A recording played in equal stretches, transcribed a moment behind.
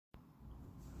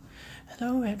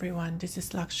Hello everyone, this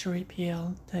is Luxury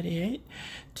PL 38.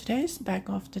 Today's bag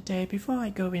of the day. Before I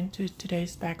go into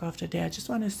today's bag of the day, I just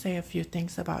want to say a few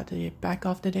things about the bag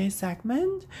of the day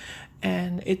segment.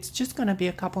 And it's just going to be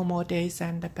a couple more days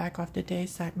and the bag of the day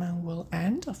segment will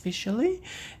end officially.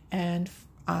 And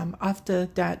after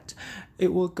that,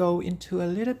 it will go into a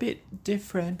little bit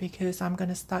different because I'm going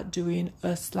to start doing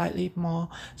a slightly more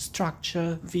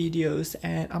structured videos,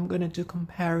 and I'm going to do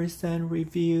comparison,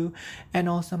 review, and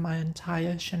also my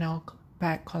entire Chanel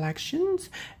bag collections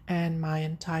and my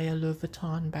entire Louis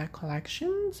Vuitton bag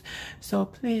collections. So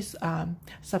please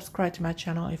subscribe to my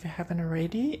channel if you haven't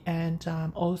already, and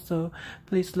also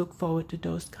please look forward to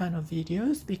those kind of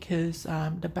videos because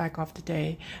the bag of the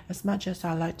day, as much as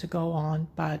I like to go on,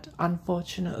 but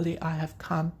unfortunately I have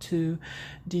come to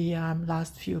the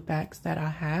last few bags that I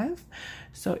have,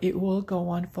 so it will go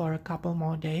on for a couple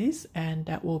more days and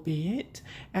that will be it.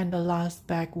 And the last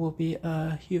bag will be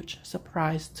a huge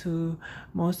surprise to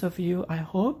most of you, I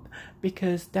hope,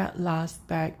 because that last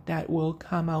bag that will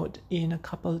come out in a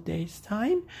couple of days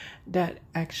time, that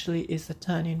actually is a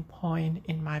turning point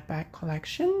in my bag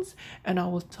collections, and I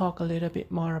will talk a little bit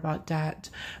more about that.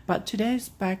 But today's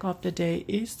bag of the day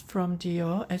is from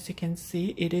Dior. As you can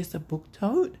see, it is a book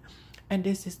tote, and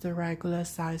this is the regular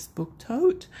size book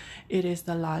tote. It is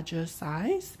the larger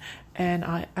size, and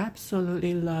I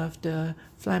absolutely love the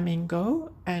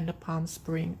flamingo and the palm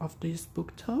spring of this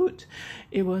book tote.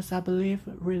 It was, I believe,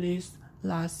 released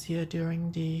last year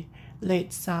during the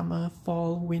late summer,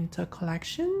 fall, winter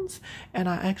collections, and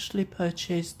I actually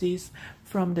purchased this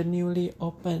from the newly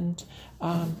opened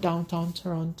downtown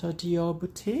Toronto Dior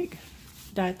boutique.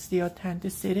 That's the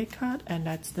authenticity card, and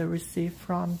that's the receipt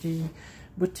from the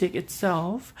boutique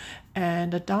itself.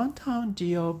 And the downtown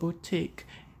Dior boutique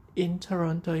in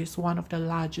Toronto is one of the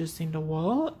largest in the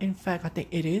world. In fact, I think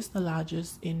it is the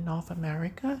largest in North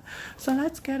America. So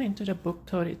let's get into the book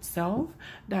tote itself.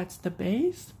 That's the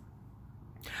base.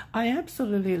 I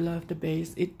absolutely love the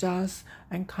base. It does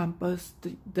encompass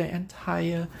the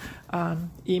entire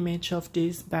image of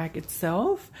this bag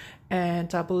itself,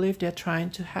 and I believe they're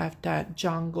trying to have that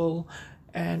jungle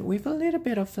and with a little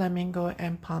bit of flamingo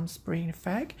and palm spring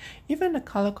effect. Even the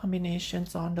color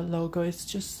combinations on the logo is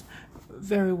just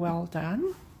very well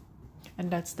done. And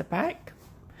that's the back.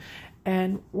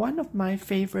 And one of my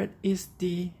favorite is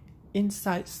the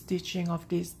inside stitching of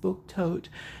this book tote,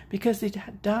 because it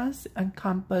does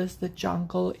encompass the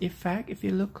jungle effect. If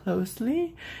you look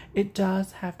closely, it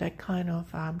does have that kind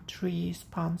of trees,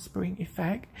 palm spring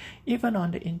effect even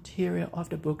on the interior of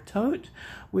the book tote,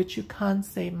 which you can't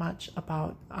say much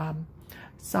about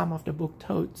some of the book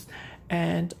totes.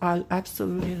 And I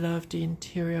absolutely love the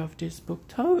interior of this book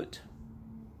tote.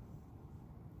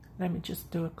 Let me just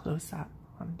do a close-up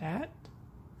on that.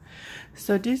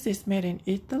 So this is made in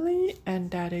Italy, and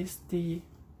that is the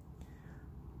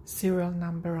serial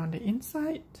number on the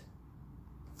inside.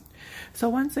 So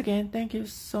once again, thank you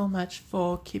so much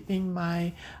for keeping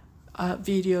my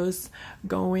videos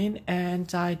going,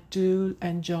 and I do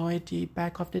enjoy the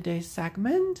back of the day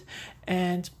segment,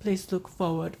 and please look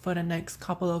forward for the next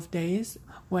couple of days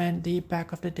when the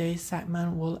back of the day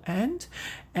segment will end.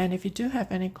 And if you do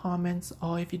have any comments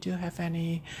or if you do have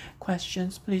any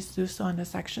questions, please do so in the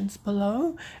sections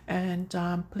below, and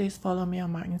please follow me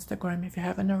on my Instagram if you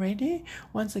haven't already.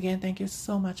 Once again, thank you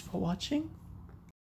so much for watching.